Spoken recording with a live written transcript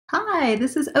Hi,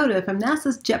 this is Oda from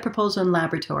NASA's Jet Propulsion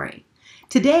Laboratory.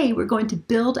 Today we're going to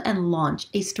build and launch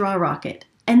a straw rocket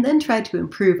and then try to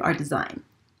improve our design.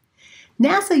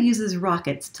 NASA uses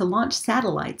rockets to launch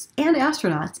satellites and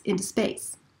astronauts into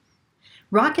space.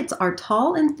 Rockets are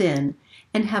tall and thin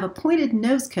and have a pointed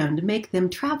nose cone to make them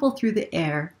travel through the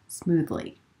air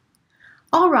smoothly.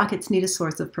 All rockets need a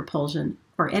source of propulsion,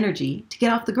 or energy, to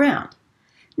get off the ground.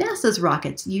 NASA's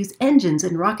rockets use engines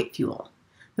and rocket fuel.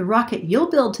 The rocket you'll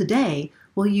build today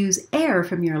will use air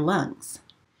from your lungs.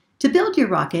 To build your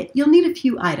rocket, you'll need a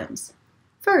few items.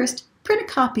 First, print a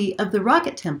copy of the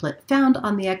rocket template found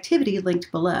on the activity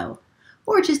linked below,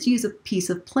 or just use a piece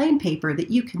of plain paper that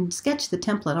you can sketch the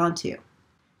template onto.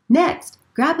 Next,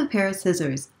 grab a pair of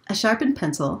scissors, a sharpened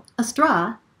pencil, a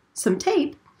straw, some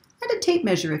tape, and a tape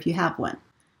measure if you have one.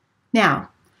 Now,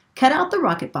 cut out the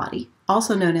rocket body,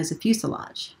 also known as a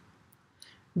fuselage.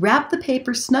 Wrap the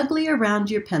paper snugly around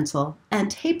your pencil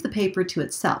and tape the paper to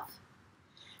itself.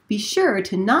 Be sure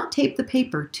to not tape the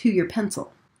paper to your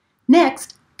pencil.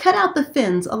 Next, cut out the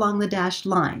fins along the dashed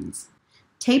lines.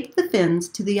 Tape the fins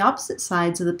to the opposite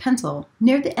sides of the pencil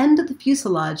near the end of the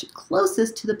fuselage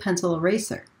closest to the pencil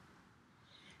eraser.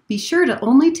 Be sure to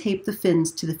only tape the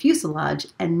fins to the fuselage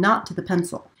and not to the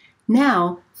pencil.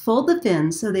 Now, fold the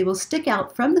fins so they will stick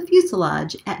out from the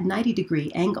fuselage at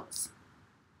 90-degree angles.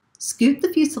 Scoot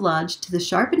the fuselage to the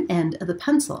sharpened end of the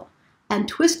pencil and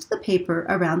twist the paper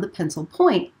around the pencil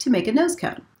point to make a nose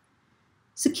cone.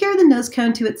 Secure the nose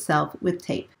cone to itself with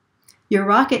tape. Your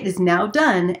rocket is now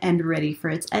done and ready for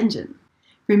its engine.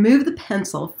 Remove the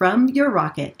pencil from your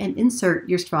rocket and insert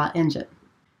your straw engine.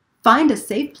 Find a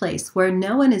safe place where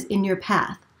no one is in your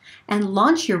path and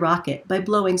launch your rocket by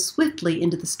blowing swiftly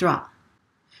into the straw.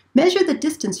 Measure the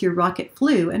distance your rocket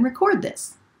flew and record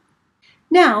this.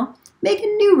 Now, make a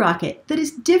new rocket that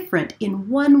is different in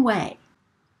one way.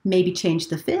 Maybe change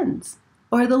the fins,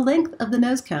 or the length of the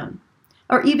nose cone,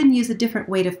 or even use a different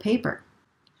weight of paper.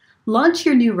 Launch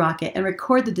your new rocket and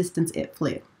record the distance it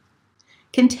flew.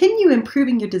 Continue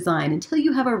improving your design until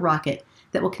you have a rocket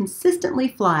that will consistently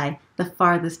fly the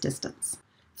farthest distance.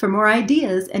 For more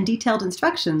ideas and detailed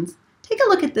instructions, take a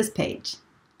look at this page.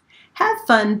 Have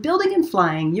fun building and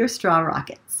flying your straw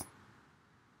rockets.